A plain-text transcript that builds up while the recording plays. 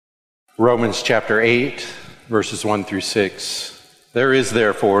Romans chapter 8, verses 1 through 6. There is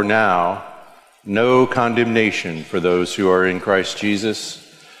therefore now no condemnation for those who are in Christ Jesus,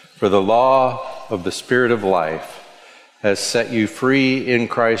 for the law of the Spirit of life has set you free in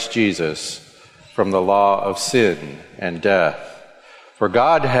Christ Jesus from the law of sin and death. For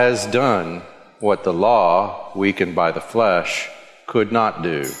God has done what the law, weakened by the flesh, could not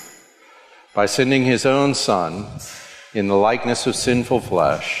do. By sending his own Son in the likeness of sinful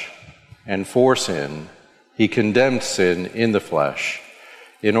flesh, and for sin, he condemned sin in the flesh,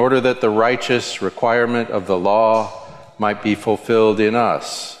 in order that the righteous requirement of the law might be fulfilled in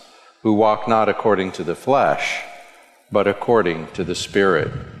us, who walk not according to the flesh, but according to the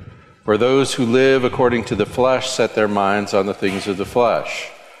Spirit. For those who live according to the flesh set their minds on the things of the flesh,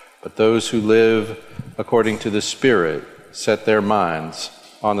 but those who live according to the Spirit set their minds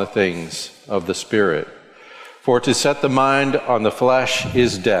on the things of the Spirit. For to set the mind on the flesh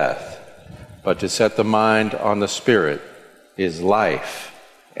is death, but to set the mind on the Spirit is life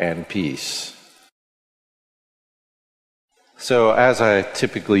and peace. So, as I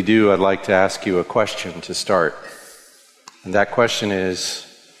typically do, I'd like to ask you a question to start. And that question is,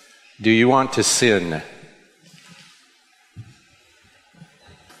 do you want to sin?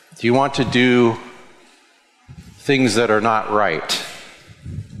 Do you want to do things that are not right?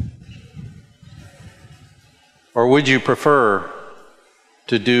 Or would you prefer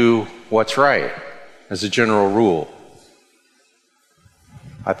to do what's right as a general rule?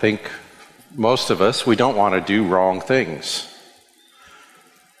 I think most of us, we don't want to do wrong things.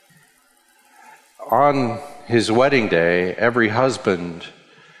 On his wedding day, every husband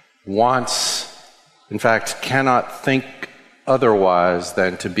wants, in fact, cannot think otherwise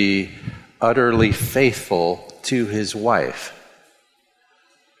than to be utterly faithful to his wife.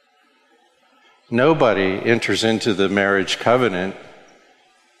 Nobody enters into the marriage covenant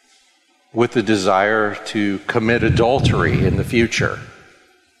with the desire to commit adultery in the future.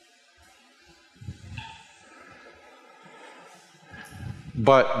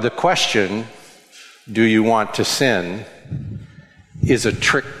 But the question, do you want to sin, is a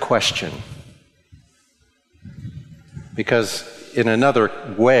trick question. Because in another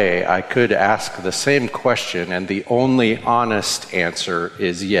way, I could ask the same question, and the only honest answer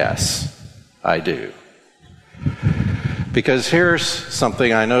is yes, I do. Because here's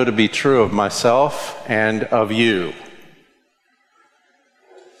something I know to be true of myself and of you.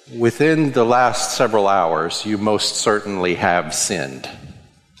 Within the last several hours, you most certainly have sinned.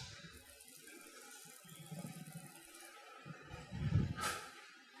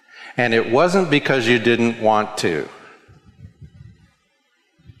 And it wasn't because you didn't want to.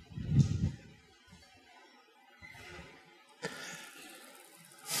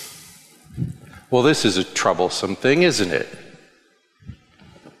 Well, this is a troublesome thing, isn't it?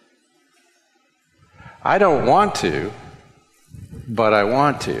 I don't want to, but I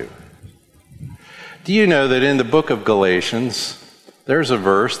want to. Do you know that in the book of Galatians, there's a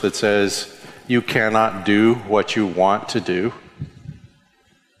verse that says, you cannot do what you want to do?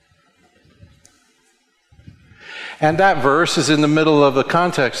 And that verse is in the middle of the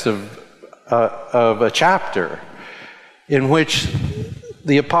context of a chapter in which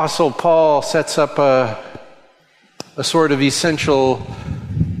the Apostle Paul sets up a sort of essential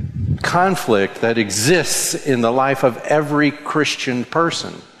conflict that exists in the life of every Christian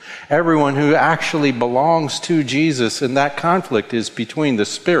person. Everyone who actually belongs to Jesus, and that conflict is between the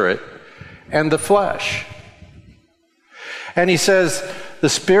Spirit and the flesh. And he says, the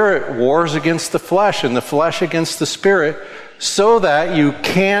Spirit wars against the flesh, and the flesh against the Spirit, so that you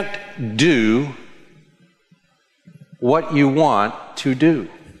can't do what you want to do.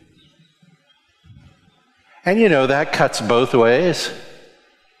 And you know, that cuts both ways.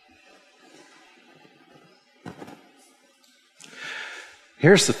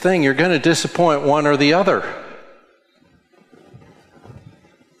 Here's the thing, you're going to disappoint one or the other.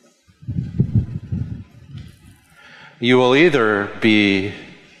 You will either be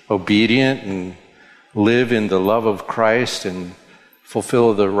obedient and live in the love of Christ and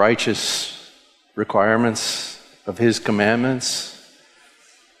fulfill the righteous requirements of his commandments,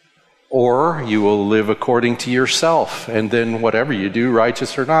 or you will live according to yourself, and then whatever you do,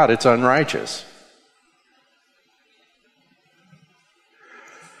 righteous or not, it's unrighteous.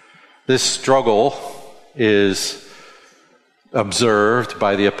 This struggle is observed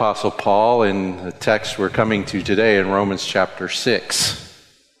by the Apostle Paul in the text we're coming to today in Romans chapter 6.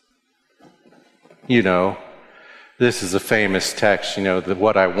 You know, this is a famous text, you know, that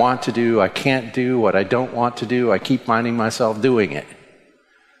what I want to do, I can't do. What I don't want to do, I keep finding myself doing it.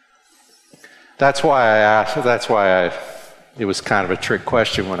 That's why I it was kind of a trick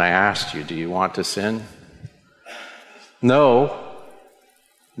question when I asked you, do you want to sin? No,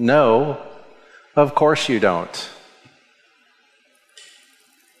 of course you don't.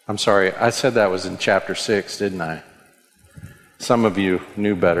 I'm sorry, I said that was in chapter 6, didn't I? Some of you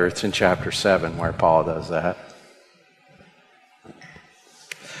knew better. It's in chapter 7 where Paul does that.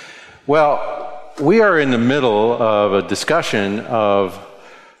 Well, we are in the middle of a discussion of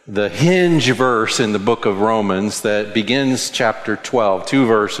the hinge verse in the book of Romans that begins chapter 12, 2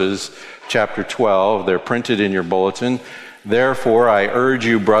 verses, chapter 12. They're printed in your bulletin. Therefore, I urge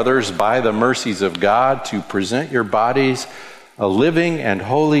you, brothers, by the mercies of God, to present your bodies a living and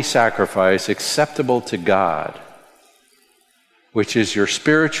holy sacrifice acceptable to God, which is your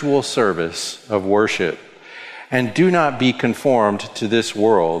spiritual service of worship. And do not be conformed to this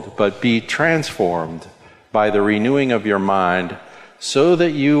world, but be transformed by the renewing of your mind, so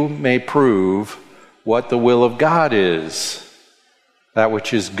that you may prove what the will of God is, that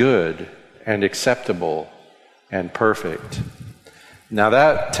which is good and acceptable and perfect. Now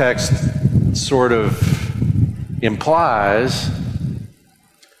that text sort of implies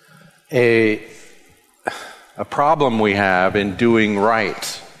a problem we have in doing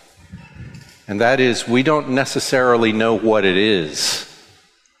right. And that is, we don't necessarily know what it is.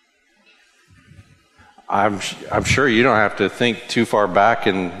 I'm sure you don't have to think too far back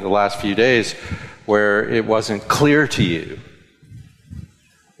in the last few days where it wasn't clear to you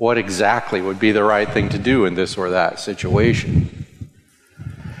what exactly would be the right thing to do in this or that situation.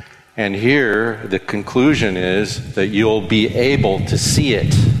 And here, the conclusion is that you'll be able to see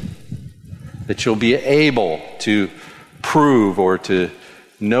it, that you'll be able to prove or to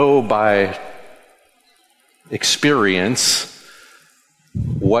know by experience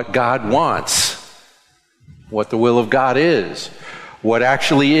what God wants, what the will of God is, what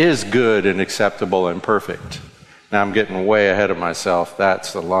actually is good and acceptable and perfect. Now I'm getting way ahead of myself.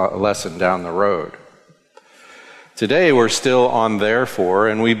 That's a lesson down the road. Today we're still on therefore,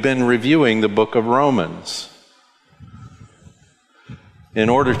 and we've been reviewing the book of Romans in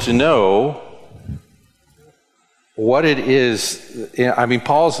order to know what it is. I mean,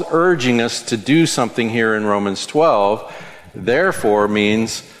 Paul's urging us to do something here in Romans 12. Therefore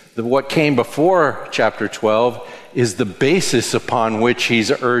means that what came before chapter 12 is the basis upon which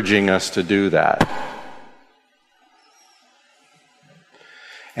he's urging us to do that.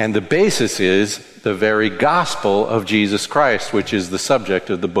 And the basis is the very gospel of Jesus Christ, which is the subject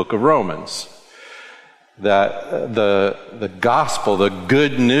of the book of Romans. That the gospel, the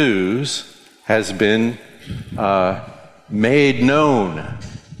good news, has been made known.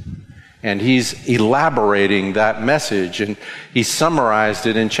 And he's elaborating that message. And he summarized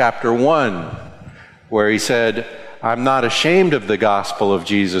it in chapter 1, where he said, I'm not ashamed of the gospel of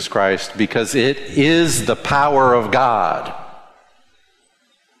Jesus Christ because it is the power of God.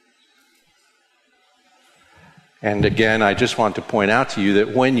 And again, I just want to point out to you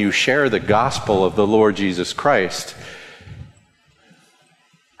that when you share the gospel of the Lord Jesus Christ,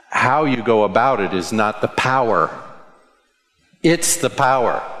 how you go about it is not the power. It's the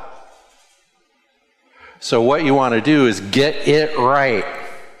power. So what you want to do is get it right.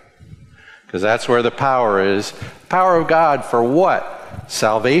 Because that's where the power is. Power of God for what?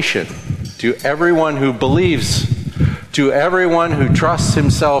 Salvation. To everyone who believes, to everyone who trusts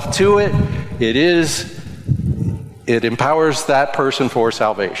himself to it, it empowers that person for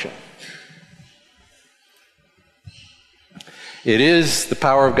salvation. It is the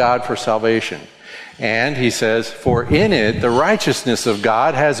power of God for salvation. And he says, for in it the righteousness of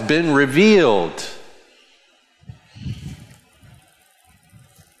God has been revealed.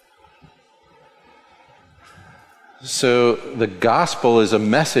 So the gospel is a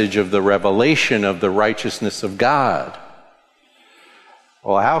message of the revelation of the righteousness of God.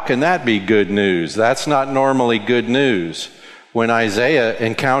 Well, how can that be good news? That's not normally good news. When Isaiah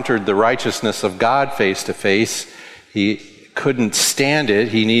encountered the righteousness of God face to face, he couldn't stand it.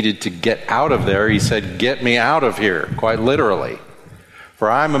 He needed to get out of there. He said, get me out of here, quite literally.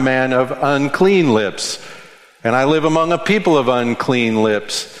 For I'm a man of unclean lips, and I live among a people of unclean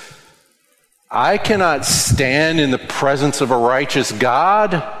lips. I cannot stand in the presence of a righteous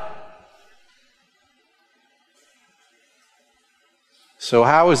God. So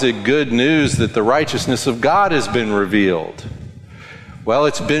how is it good news that the righteousness of God has been revealed? Well,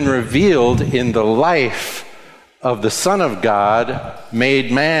 it's been revealed in the life of the Son of God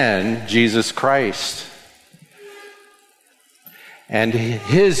made man, Jesus Christ. And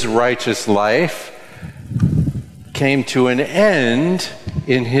his righteous life came to an end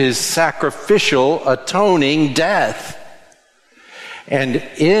in his sacrificial atoning death. And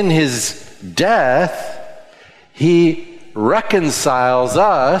in his death, he reconciles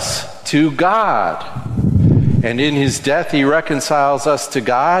us to God. And in his death, he reconciles us to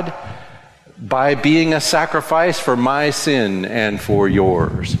God by being a sacrifice for my sin and for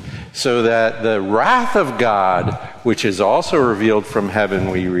yours. So that the wrath of God, which is also revealed from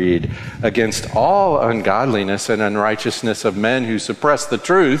heaven, we read, against all ungodliness and unrighteousness of men who suppress the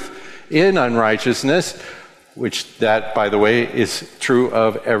truth in unrighteousness, which that, by the way, is true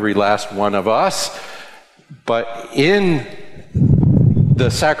of every last one of us. But in the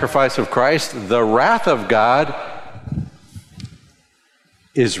sacrifice of Christ, the wrath of God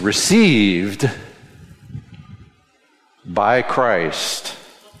is received by Christ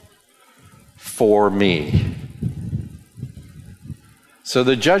for me. So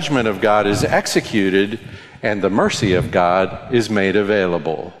the judgment of God is executed and the mercy of God is made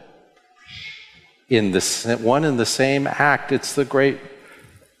available. In the one and the same act, it's the great,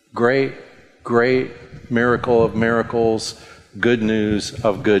 great, great miracle of miracles, good news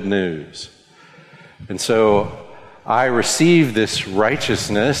of good news. And so I receive this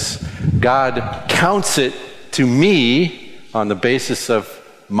righteousness. God counts it to me on the basis of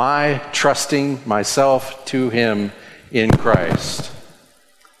my trusting myself to him in Christ.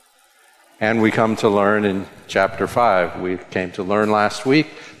 And we come to learn in chapter 5, we came to learn last week,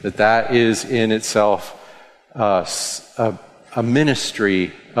 that is in itself a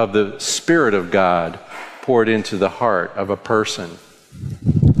ministry of the Spirit of God poured into the heart of a person.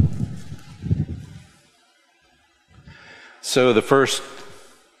 So the first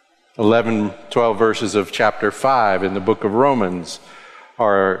 11, 12 verses of chapter 5 in the book of Romans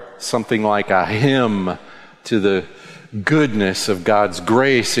are something like a hymn to the goodness of God's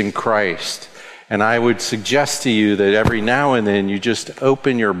grace in Christ. And I would suggest to you that every now and then you just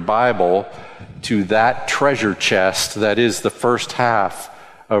open your Bible to that treasure chest that is the first half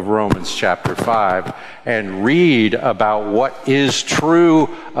of Romans chapter 5 and read about what is true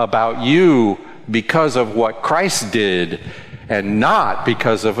about you because of what Christ did, and not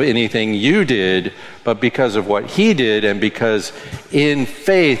because of anything you did, but because of what he did, and because in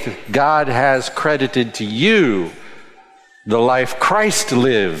faith God has credited to you the life Christ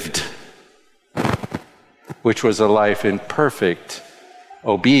lived, which was a life in perfect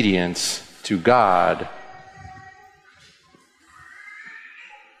obedience to God.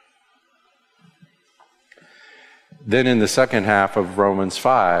 Then in the second half of Romans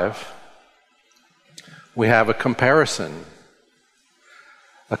 5, we have a comparison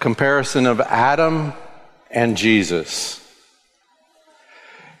of Adam and Jesus.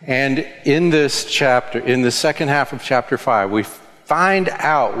 And in this chapter, in the second half of chapter 5, we find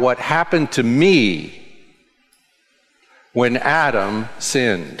out what happened to me when Adam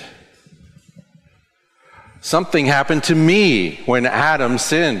sinned. Something happened to me when Adam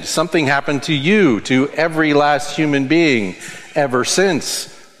sinned. Something happened to you, to every last human being ever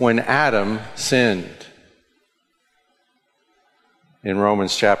since when Adam sinned. In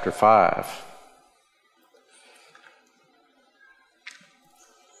Romans chapter 5.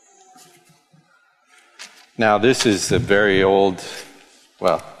 Now this is a very old,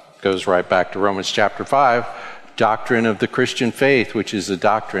 goes right back to Romans chapter 5, doctrine of the Christian faith, which is the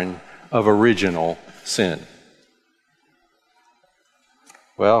doctrine of original sin.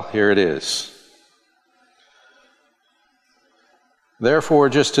 Well, here it is. Therefore,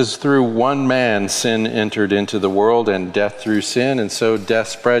 just as through one man sin entered into the world, and death through sin, and so death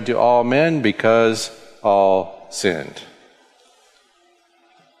spread to all men because all sinned.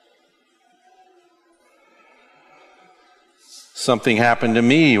 Something happened to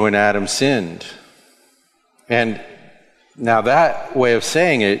me when Adam sinned. And now that way of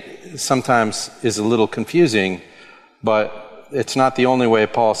saying it sometimes is a little confusing, but it's not the only way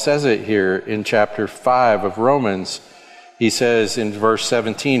Paul says it here in chapter 5 of Romans. He says in verse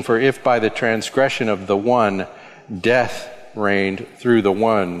 17, "For if by the transgression of the one death reigned through the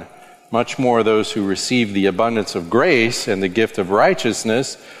one, much more those who receive the abundance of grace and the gift of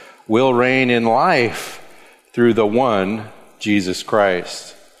righteousness will reign in life through the one, Jesus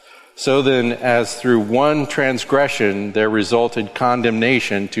Christ. So then, as through one transgression there resulted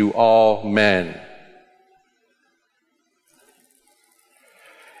condemnation to all men."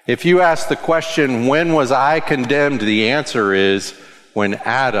 If you ask the question, when was I condemned? The answer is when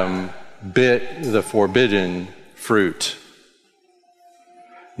Adam bit the forbidden fruit.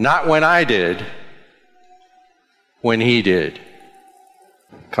 Not when I did, when he did.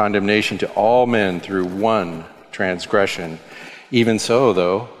 Condemnation to all men through one transgression. Even so,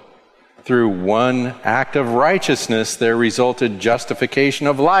 though, through one act of righteousness there resulted justification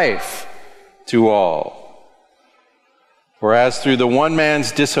of life to all. Whereas through the one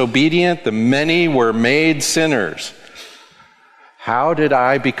man's disobedience, the many were made sinners. How did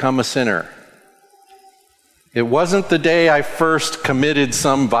I become a sinner? It wasn't the day I first committed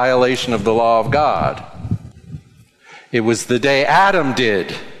some violation of the law of God. It was the day Adam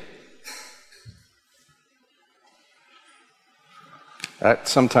did. That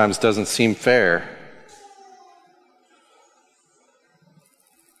sometimes doesn't seem fair.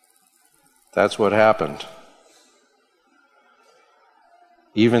 That's what happened.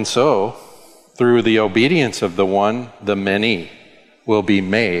 Even so, through the obedience of the one, the many will be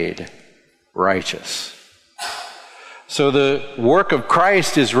made righteous. So the work of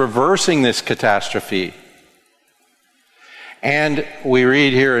Christ is reversing this catastrophe. And we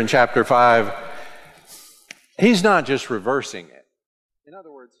read here in chapter 5, he's not just reversing it. In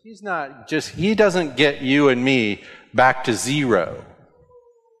other words, he doesn't get you and me back to zero.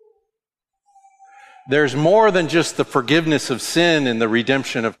 There's more than just the forgiveness of sin and the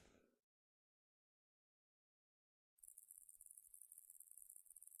redemption of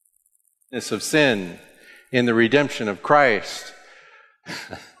sin in the redemption of Christ.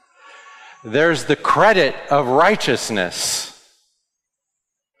 There's the credit of righteousness.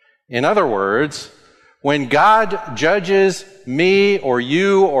 In other words, when God judges me or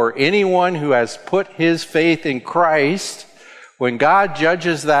you or anyone who has put his faith in Christ, when God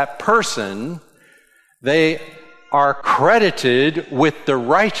judges that person, they are credited with the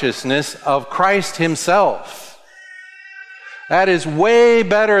righteousness of Christ himself. That is way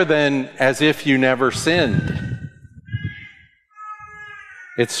better than as if you never sinned.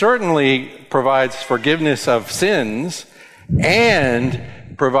 It certainly provides forgiveness of sins and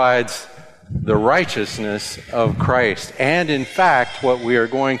provides the righteousness of Christ. And in fact, what we are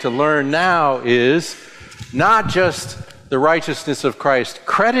going to learn now is not just the righteousness of Christ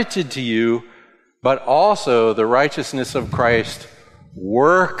credited to you, but also the righteousness of Christ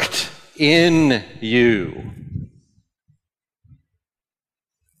worked in you.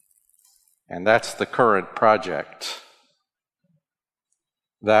 And that's the current project.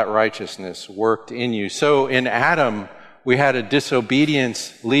 That righteousness worked in you. So in Adam, we had a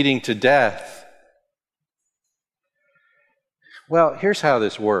disobedience leading to death. Well, here's how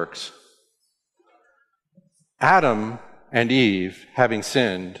this works. Adam and Eve, having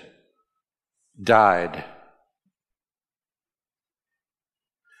sinned, died.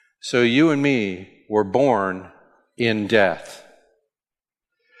 So you and me were born in death.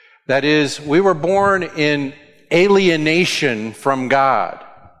 That is, we were born in alienation from God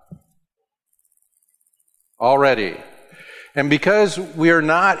already. And because we are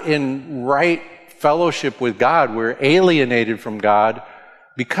not in right fellowship with God, we're alienated from God.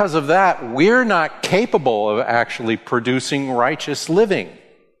 Because of that, we're not capable of actually producing righteous living.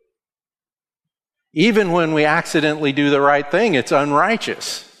 Even when we accidentally do the right thing, it's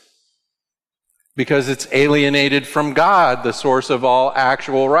unrighteous. Because it's alienated from God, the source of all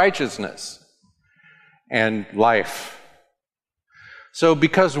actual righteousness and life. So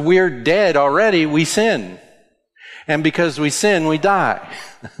because we're dead already, we sin. And because we sin, we die.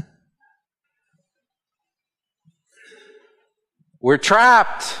 We're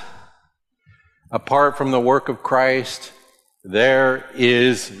trapped. Apart from the work of Christ, there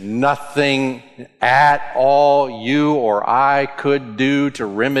is nothing at all you or I could do to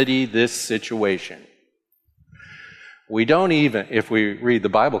remedy this situation. We don't even, if we read the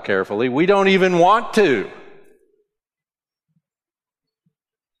Bible carefully, we don't even want to.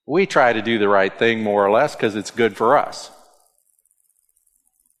 We try to do the right thing more or less because it's good for us.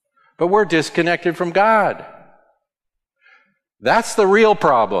 But we're disconnected from God. That's the real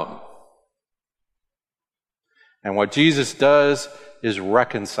problem. And what Jesus does is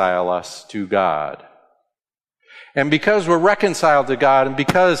reconcile us to God. And because we're reconciled to God, and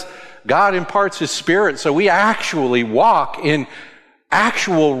because God imparts His Spirit, so we actually walk in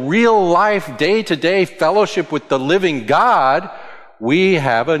actual real life, day-to-day fellowship with the living God, we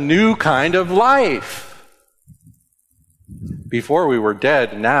have a new kind of life. Before we were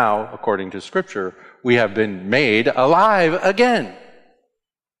dead, now, according to Scripture, we have been made alive again.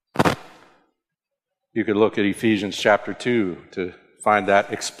 You could look at Ephesians chapter 2 to find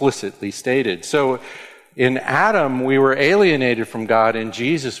that explicitly stated. So in Adam, we were alienated from God. In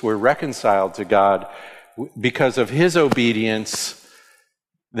Jesus, we're reconciled to God. Because of His obedience,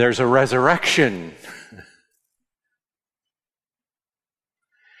 there's a resurrection.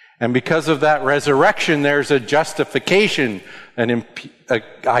 And because of that resurrection, there's a justification. And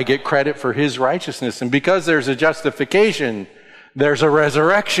I get credit for His righteousness. And because there's a justification, there's a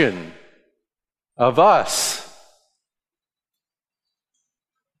resurrection of us.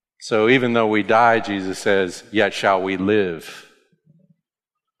 So even though we die, Jesus says, yet shall we live.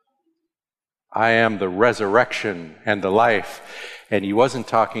 I am the resurrection and the life. And he wasn't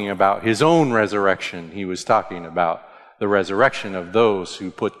talking about his own resurrection. He was talking about the resurrection of those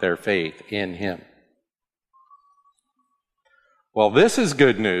who put their faith in him. Well, this is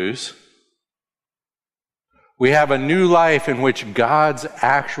good news. We have a new life in which God's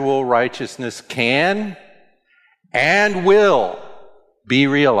actual righteousness can and will be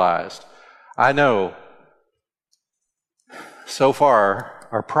realized. I know so far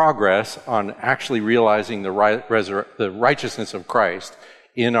our progress on actually realizing the righteousness of Christ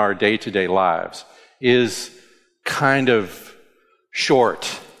in our day-to-day lives is kind of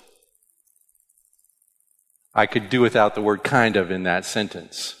short. I could do without the word kind of in that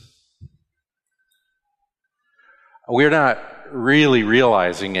sentence. We're not really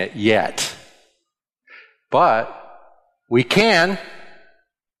realizing it yet, but we can.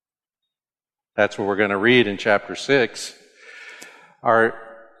 That's what we're going to read in chapter 6.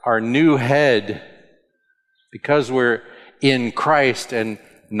 Our new head, because we're in Christ and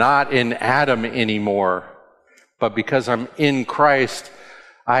not in Adam anymore, but because I'm in Christ,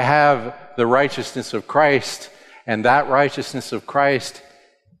 I have the righteousness of Christ, and that righteousness of Christ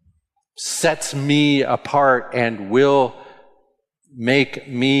sets me apart and will make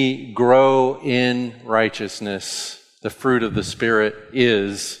me grow in righteousness. The fruit of the Spirit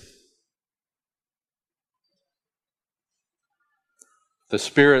is the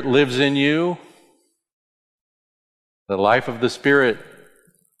Spirit lives in you. The life of the Spirit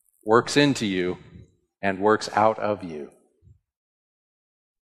works into you and works out of you.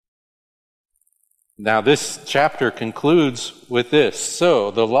 Now, this chapter concludes with this.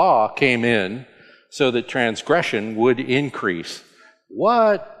 So, the law came in so that transgression would increase.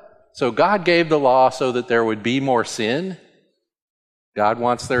 What? So God gave the law so that there would be more sin? God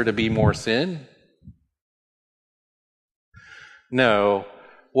wants there to be more sin? No.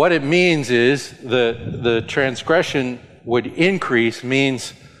 What it means is the transgression would increase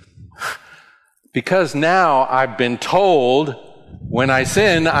means because now I've been told when I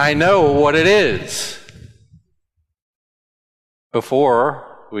sin, I know what it is.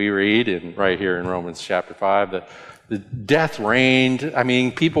 Before, we read right here in Romans chapter 5, the death reigned. I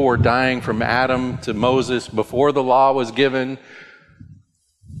mean, people were dying from Adam to Moses before the law was given.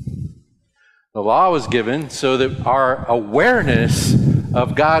 The law was given so that our awareness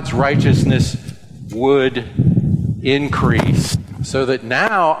of God's righteousness would increase. So that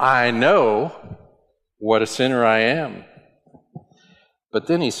now I know what a sinner I am. But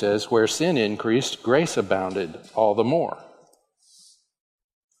then he says, where sin increased, grace abounded all the more.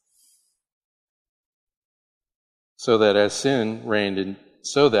 So that as sin reigned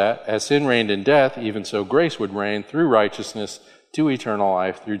in death, even so grace would reign through righteousness to eternal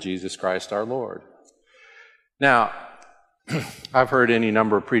life through Jesus Christ our Lord. Now, I've heard any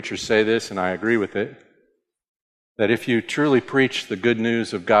number of preachers say this, and I agree with it, that if you truly preach the good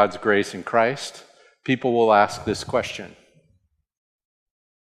news of God's grace in Christ, people will ask this question.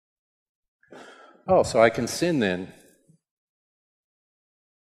 Oh, so I can sin then,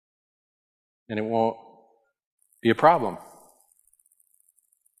 and it won't be a problem.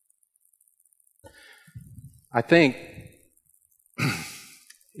 I think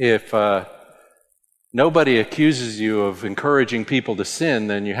if nobody accuses you of encouraging people to sin,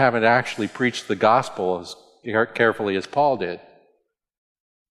 then you haven't actually preached the gospel as carefully as Paul did.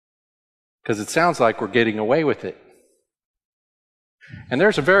 Because it sounds like we're getting away with it. And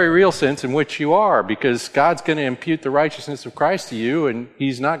there's a very real sense in which you are, because God's going to impute the righteousness of Christ to you, and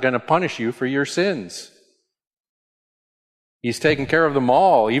He's not going to punish you for your sins. He's taken care of them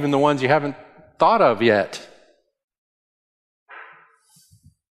all, even the ones you haven't thought of yet.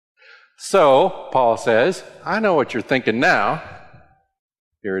 So, Paul says, I know what you're thinking now.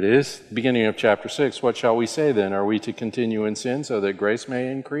 Here it is, beginning of chapter 6. What shall we say then? Are we to continue in sin so that grace may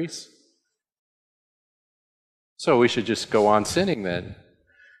increase? So we should just go on sinning then.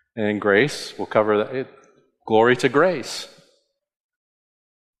 And grace will cover it. Glory to grace.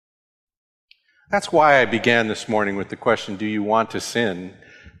 That's why I began this morning with the question, do you want to sin?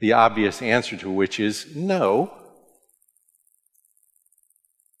 The obvious answer to which is no.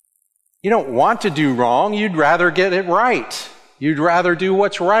 You don't want to do wrong. You'd rather get it right. You'd rather do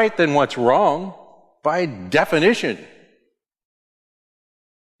what's right than what's wrong. By definition.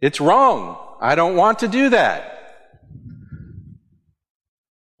 It's wrong. I don't want to do that.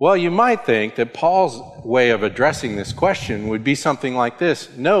 Well, you might think that Paul's way of addressing this question would be something like this.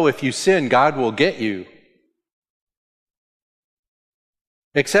 No, if you sin, God will get you.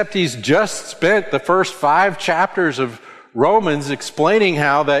 Except he's just spent the first 5 chapters of Romans explaining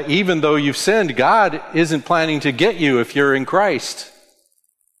how that even though you've sinned, God isn't planning to get you if you're in Christ.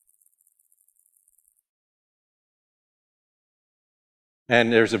 And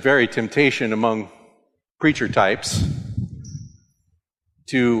there's a very temptation among preacher types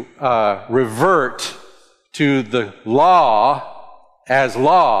to revert to the law as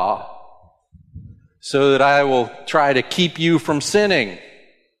law so that I will try to keep you from sinning.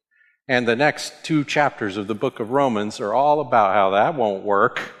 And the next 2 chapters of the book of Romans are all about how that won't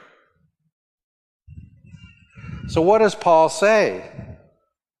work. So what does Paul say?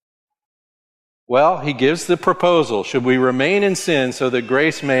 Well, he gives the proposal. Should we remain in sin so that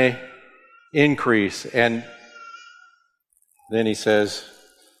grace may increase? And then he says,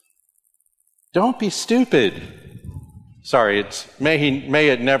 don't be stupid. Sorry, it's may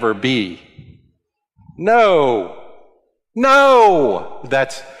it never be. No.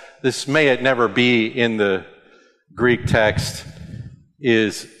 This may it never be in the Greek text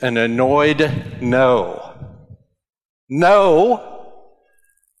is an annoyed no. No.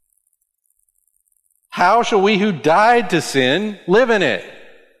 How shall we who died to sin live in it?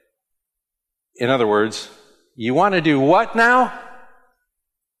 In other words, you want to do what now?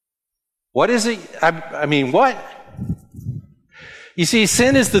 What is it? I mean, what? You see,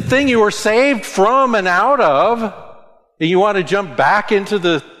 sin is the thing you were saved from and out of, and you want to jump back into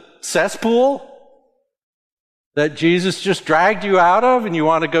the cesspool that Jesus just dragged you out of, and you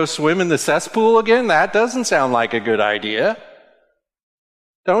want to go swim in the cesspool again? That doesn't sound like a good idea.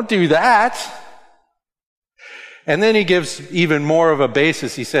 Don't do that. And then he gives even more of a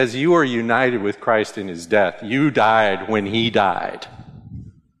basis. He says, you are united with Christ in his death. You died when he died.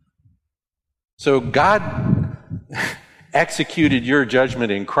 So God executed your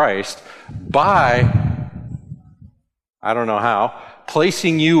judgment in Christ by, I don't know how,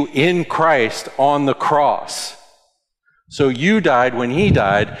 placing you in Christ on the cross. So you died when he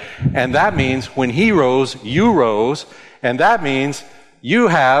died, and that means when he rose, you rose, and that means you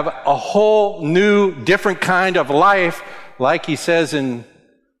have a whole new, different kind of life, like he says in,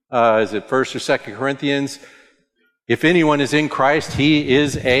 is it 1st or 2nd Corinthians? If anyone is in Christ, he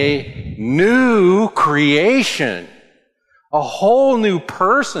is a new creation. A whole new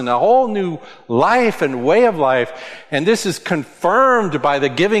person, a whole new life and way of life. And this is confirmed by the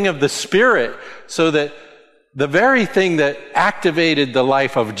giving of the Spirit, so that the very thing that activated the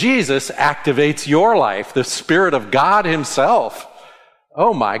life of Jesus activates your life, the Spirit of God himself.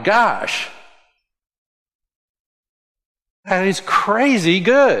 Oh my gosh. That is crazy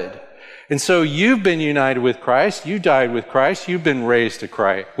good. And so you've been united with Christ, you died with Christ, you've been raised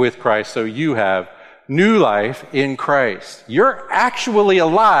with Christ, so you have new life in Christ. You're actually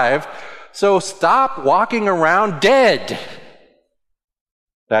alive, so stop walking around dead.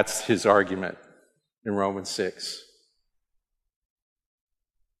 That's his argument in Romans 6.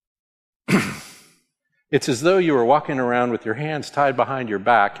 It's as though you were walking around with your hands tied behind your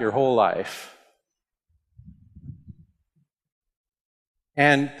back your whole life.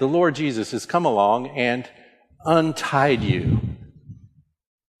 And the Lord Jesus has come along and untied you.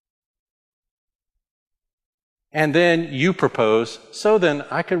 And then you propose, so then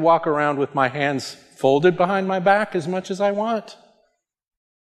I could walk around with my hands folded behind my back as much as I want.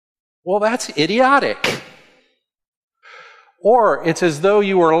 Well, that's idiotic. Or it's as though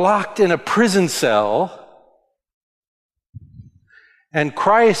you were locked in a prison cell and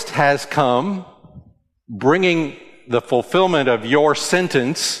Christ has come, bringing the fulfillment of your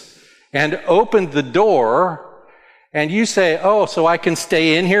sentence, and opened the door, and you say, oh, so I can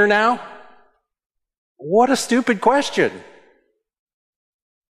stay in here now? What a stupid question.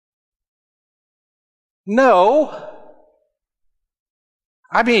 No.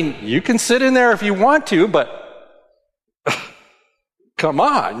 I mean, you can sit in there if you want to, but come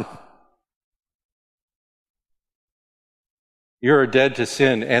on. You're dead to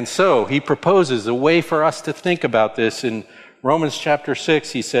sin. And so he proposes a way for us to think about this. In Romans chapter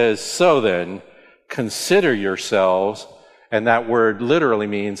 6, he says, so then, consider yourselves, and that word literally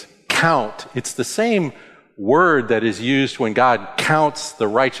means count. It's the same word that is used when God counts the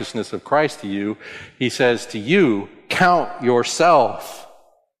righteousness of Christ to you. He says to you, count yourself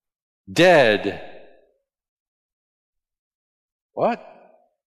dead. What?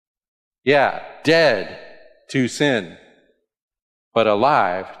 Yeah, dead to sin, but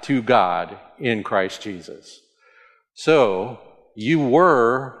alive to God in Christ Jesus. So, you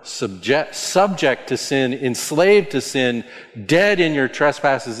were subject to sin, enslaved to sin, dead in your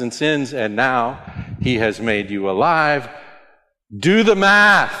trespasses and sins, and now he has made you alive. Do the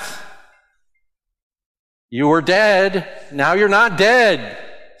math. You were dead, now you're not dead.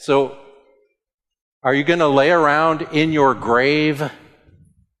 So, are you going to lay around in your grave?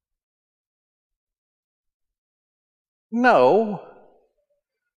 No.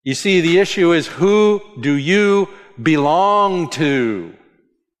 You see, the issue is, who do you belong to?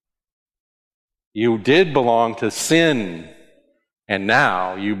 You did belong to sin, and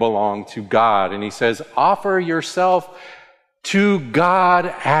now you belong to God. And he says, offer yourself to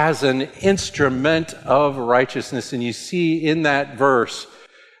God as an instrument of righteousness. And you see in that verse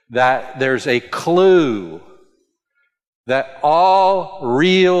that there's a clue that all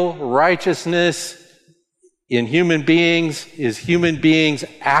real righteousness in human beings is human beings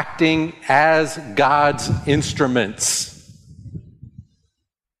acting as God's instruments.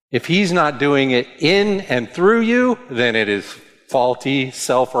 If he's not doing it in and through you, then it is faulty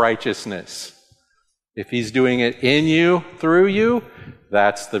self-righteousness. If he's doing it in you, through you,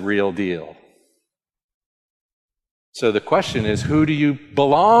 that's the real deal. So the question is, who do you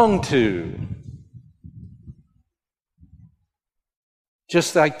belong to?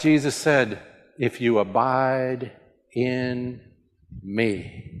 Just like Jesus said, if you abide in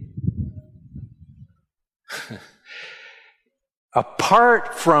me.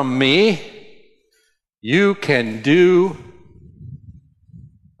 Apart from me, you can do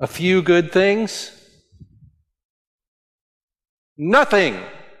a few good things. Nothing.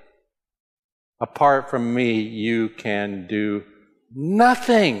 Apart from me, you can do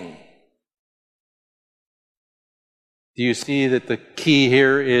nothing. Do you see that the key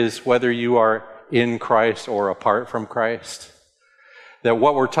here is whether you are in Christ or apart from Christ? That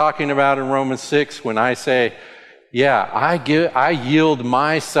what we're talking about in Romans 6, when I say, yeah, I yield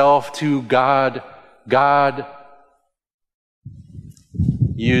myself to God, God,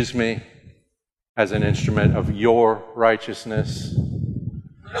 use me as an instrument of your righteousness.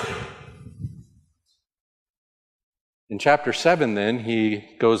 In chapter 7, then, he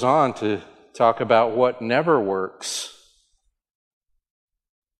goes on to talk about what never works.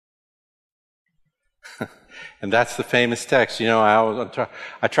 And that's the famous text. You know,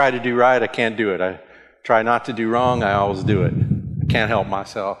 I try to do right, I can't do it. I try not to do wrong, I always do it. I can't help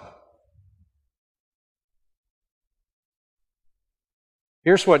myself.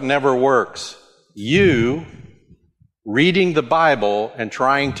 Here's what never works. You reading the Bible and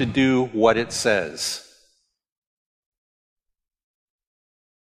trying to do what it says.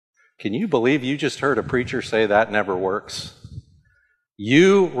 Can you believe you just heard a preacher say that never works?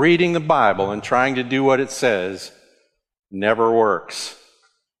 You reading the Bible and trying to do what it says never works.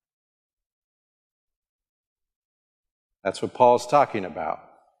 That's what Paul's talking about.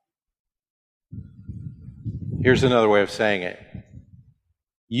 Here's another way of saying it.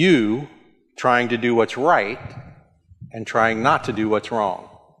 You trying to do what's right and trying not to do what's wrong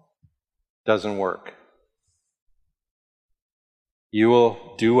doesn't work. You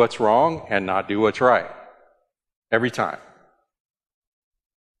will do what's wrong and not do what's right. Every time.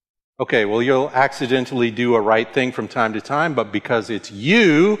 Okay, well, you'll accidentally do a right thing from time to time, but because it's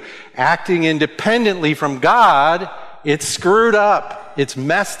you acting independently from God, it's screwed up, it's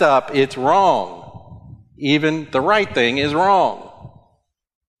messed up, it's wrong. Even the right thing is wrong.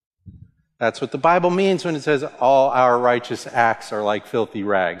 That's what the Bible means when it says all our righteous acts are like filthy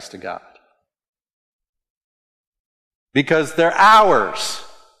rags to God. Because they're ours,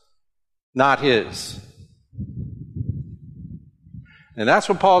 not His. And that's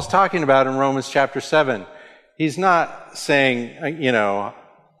what Paul's talking about in Romans chapter 7. He's not saying,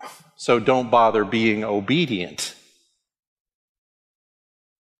 so don't bother being obedient.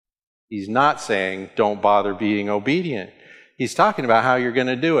 He's not saying don't bother being obedient. He's talking about how you're going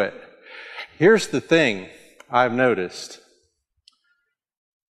to do it. Here's the thing I've noticed.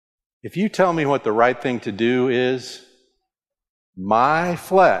 If you tell me what the right thing to do is, my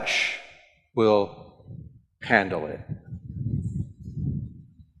flesh will handle it.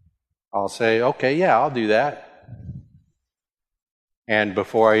 I'll say, okay, yeah, I'll do that. And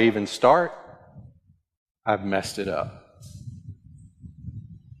before I even start, I've messed it up.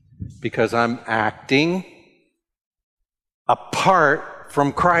 Because I'm acting apart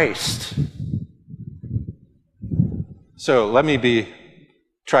from Christ. So let me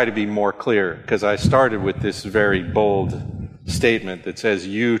try to be more clear, because I started with this very bold statement that says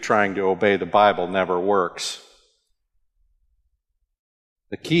you trying to obey the Bible never works.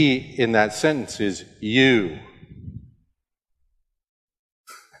 The key in that sentence is you.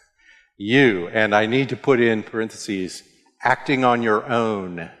 You, and I need to put in parentheses, acting on your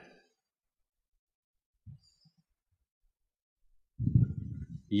own.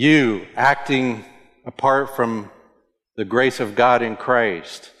 You, acting apart from the grace of God in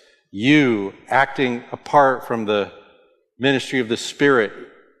Christ. You, acting apart from the ministry of the Spirit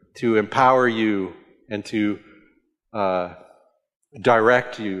to empower you and to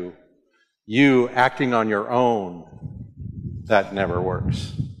direct you. You acting on your own. That never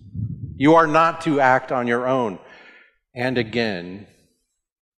works. You are not to act on your own. And again,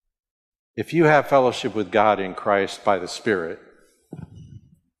 If you have fellowship with God in Christ by the Spirit,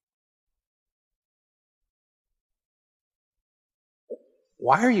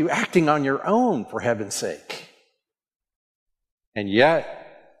 why are you acting on your own, for heaven's sake? And yet,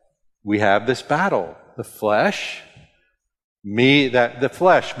 we have this battle. The flesh, the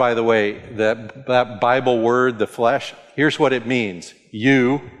flesh, by the way, that Bible word, the flesh, here's what it means.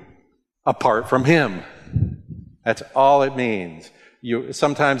 You, apart from Him. That's all it means.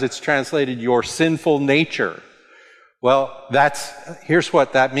 Sometimes it's translated your sinful nature. Well, here's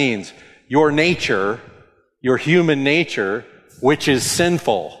what that means. Your nature, your human nature, which is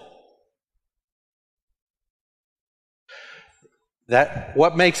sinful.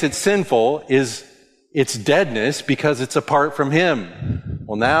 What makes it sinful is its deadness because it's apart from Him.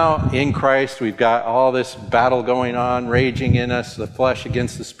 Well, now in Christ we've got all this battle going on, raging in us, the flesh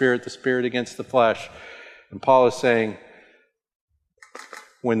against the Spirit against the flesh. And Paul is saying,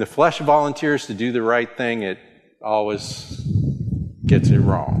 when the flesh volunteers to do the right thing, it always gets it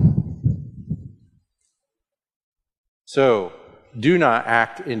wrong. So, do not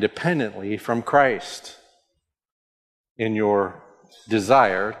act independently from Christ in your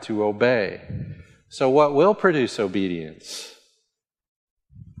desire to obey. So what will produce obedience?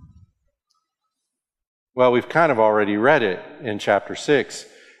 Well, we've kind of already read it in chapter 6,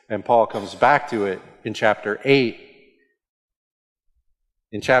 and Paul comes back to it in chapter 8.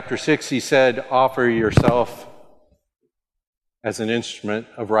 In chapter 6, he said, offer yourself as an instrument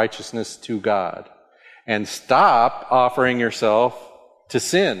of righteousness to God. And stop offering yourself to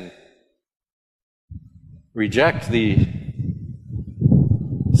sin. Reject the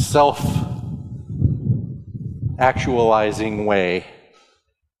self-actualizing way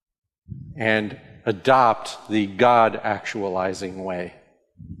and adopt the God-actualizing way.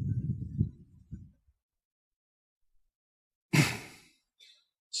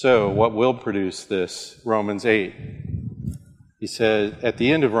 So, what will produce this? Romans 8. He says, at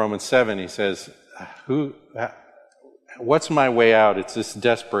the end of Romans 7, he says, what's my way out? It's this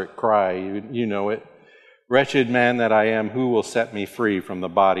desperate cry. You know it. Wretched man that I am, who will set me free from the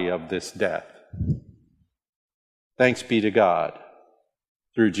body of this death? Thanks be to God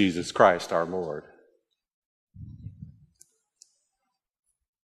through Jesus Christ our Lord.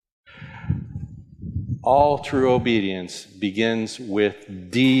 All true obedience begins with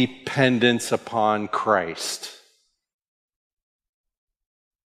dependence upon Christ.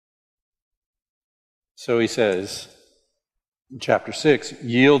 So he says, in chapter 6,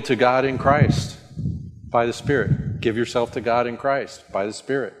 yield to God in Christ by the Spirit. Give yourself to God in Christ by the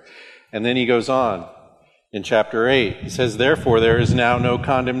Spirit. And then he goes on in chapter 8. He says, therefore, there is now no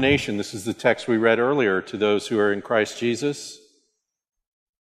condemnation. This is the text we read earlier, to those who are in Christ Jesus.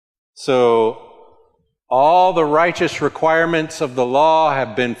 So, all the righteous requirements of the law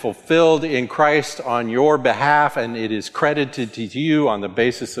have been fulfilled in Christ on your behalf, and it is credited to you on the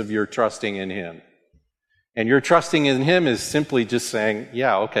basis of your trusting in Him. And your trusting in Him is simply just saying,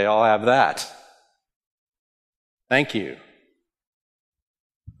 yeah, okay, I'll have that. Thank you.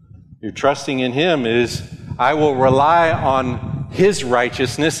 Your trusting in Him is, I will rely on His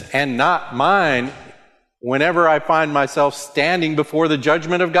righteousness and not mine whenever I find myself standing before the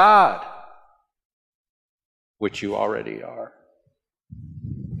judgment of God, which you already are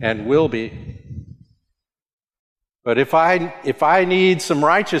and will be. But if I need some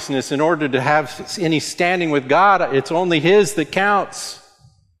righteousness in order to have any standing with God, it's only His that counts.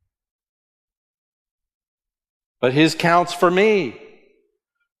 But His counts for me.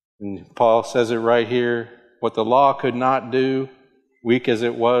 And Paul says it right here, what the law could not do, weak as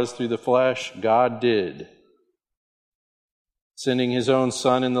it was through the flesh, God did. Sending His own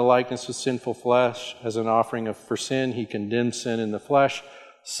Son in the likeness of sinful flesh as an offering for sin, He condemned sin in the flesh,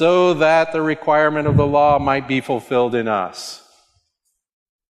 so that the requirement of the law might be fulfilled in us,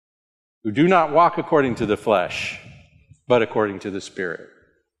 who do not walk according to the flesh, but according to the Spirit.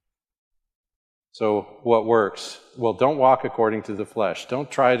 So what works? Well, don't walk according to the flesh. Don't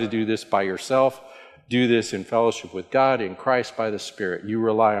try to do this by yourself. Do this in fellowship with God, in Christ by the Spirit. You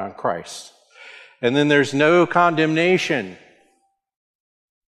rely on Christ. And then there's no condemnation.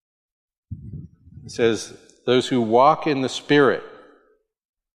 It says, those who walk in the Spirit,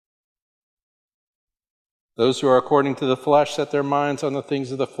 those who are according to the flesh set their minds on the things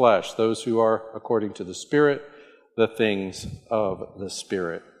of the flesh. Those who are according to the Spirit, the things of the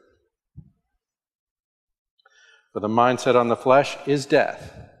Spirit. For the mindset on the flesh is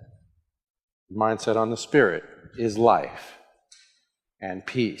death. The mindset on the Spirit is life and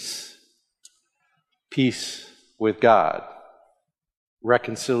peace. Peace with God.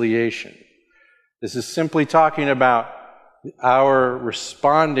 Reconciliation. This is simply talking about our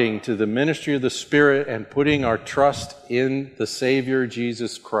responding to the ministry of the Spirit and putting our trust in the Savior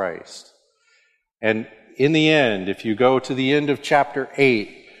Jesus Christ. And in the end, if you go to the end of chapter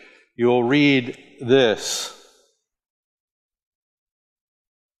 8, you'll read this.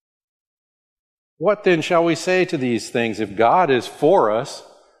 What then shall we say to these things? If God is for us,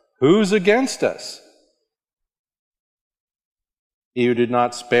 who's against us? He who did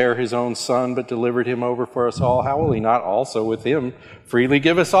not spare his own Son, but delivered him over for us all, how will he not also with him freely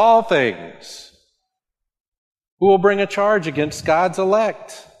give us all things? Who will bring a charge against God's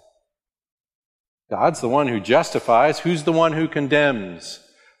elect? God's the one who justifies. Who's the one who condemns?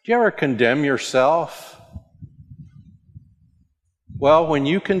 Do you ever condemn yourself? Well, when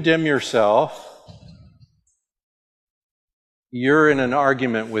you condemn yourself, you're in an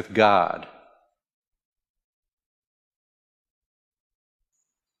argument with God.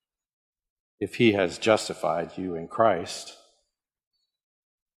 If he has justified you in Christ.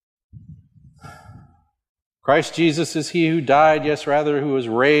 Christ Jesus is he who died, yes, rather, who was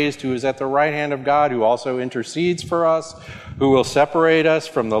raised, who is at the right hand of God, who also intercedes for us, who will separate us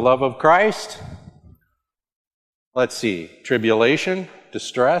from the love of Christ. Let's see. Tribulation,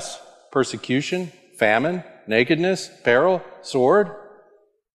 distress, persecution, famine, nakedness, peril, sword.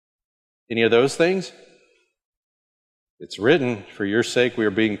 Any of those things? It's written, for your sake we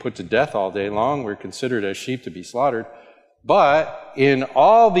are being put to death all day long. We're considered as sheep to be slaughtered. But in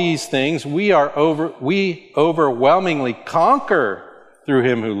all these things we overwhelmingly conquer through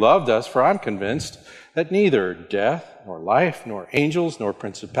him who loved us. For I'm convinced that neither death, nor life, nor angels, nor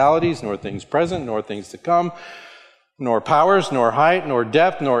principalities, nor things present, nor things to come, nor powers, nor height, nor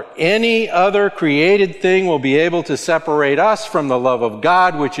depth, nor any other created thing will be able to separate us from the love of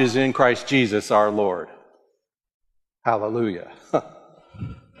God which is in Christ Jesus our Lord. Hallelujah.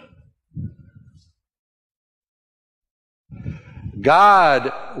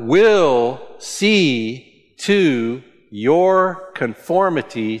 God will see to your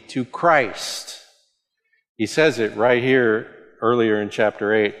conformity to Christ. He says it right here earlier in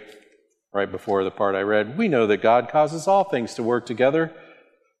chapter 8, right before the part I read. We know that God causes all things to work together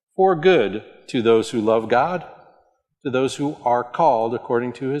for good to those who love God, to those who are called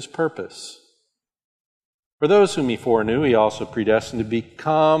according to his purpose. For those whom he foreknew, he also predestined to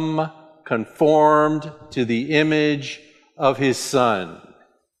become conformed to the image of his Son.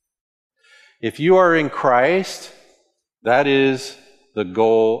 If you are in Christ, that is the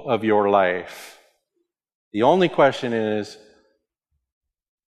goal of your life. The only question is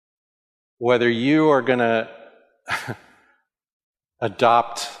whether you are going to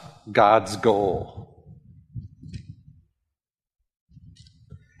adopt God's goal.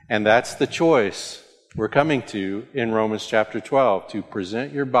 And that's the choice we're coming to in Romans chapter 12, to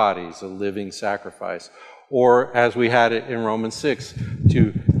present your bodies a living sacrifice. Or, as we had it in Romans 6,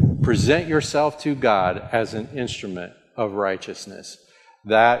 to present yourself to God as an instrument of righteousness.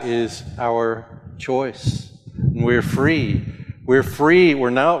 That is our choice. And we're free. We're free. We're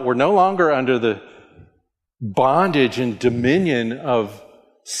no longer under the bondage and dominion of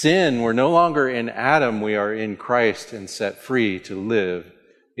sin. We're no longer in Adam. We are in Christ and set free to live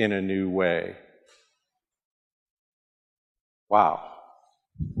in a new way. Wow.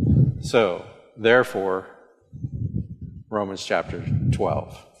 So, therefore, Romans chapter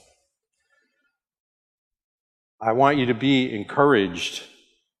 12. I want you to be encouraged.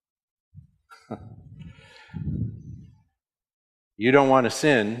 You don't want to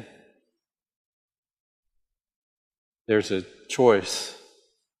sin. There's a choice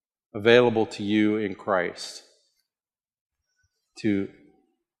available to you in Christ to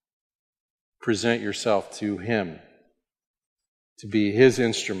present yourself to him, to be his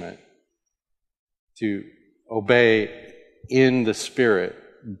instrument, to obey in the Spirit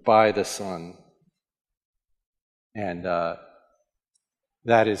by the Son. And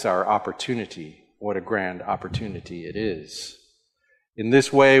that is our opportunity. What a grand opportunity it is. In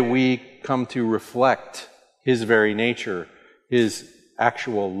this way, we come to reflect his very nature, his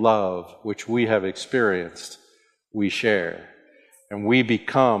actual love, which we have experienced, we share. And we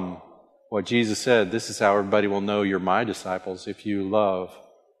become what Jesus said, this is how everybody will know you're my disciples, if you love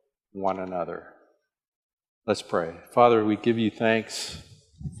one another. Let's pray. Father, we give you thanks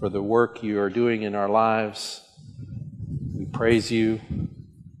for the work you are doing in our lives. We praise you.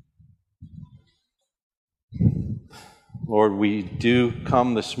 Lord, we do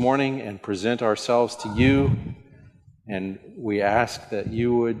come this morning and present ourselves to you, and we ask that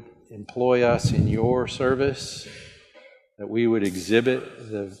you would employ us in your service, that we would exhibit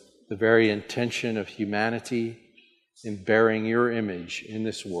the very intention of humanity in bearing your image in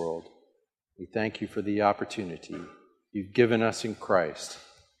this world. We thank you for the opportunity. you've given us in Christ.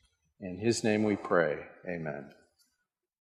 In his name we pray. Amen.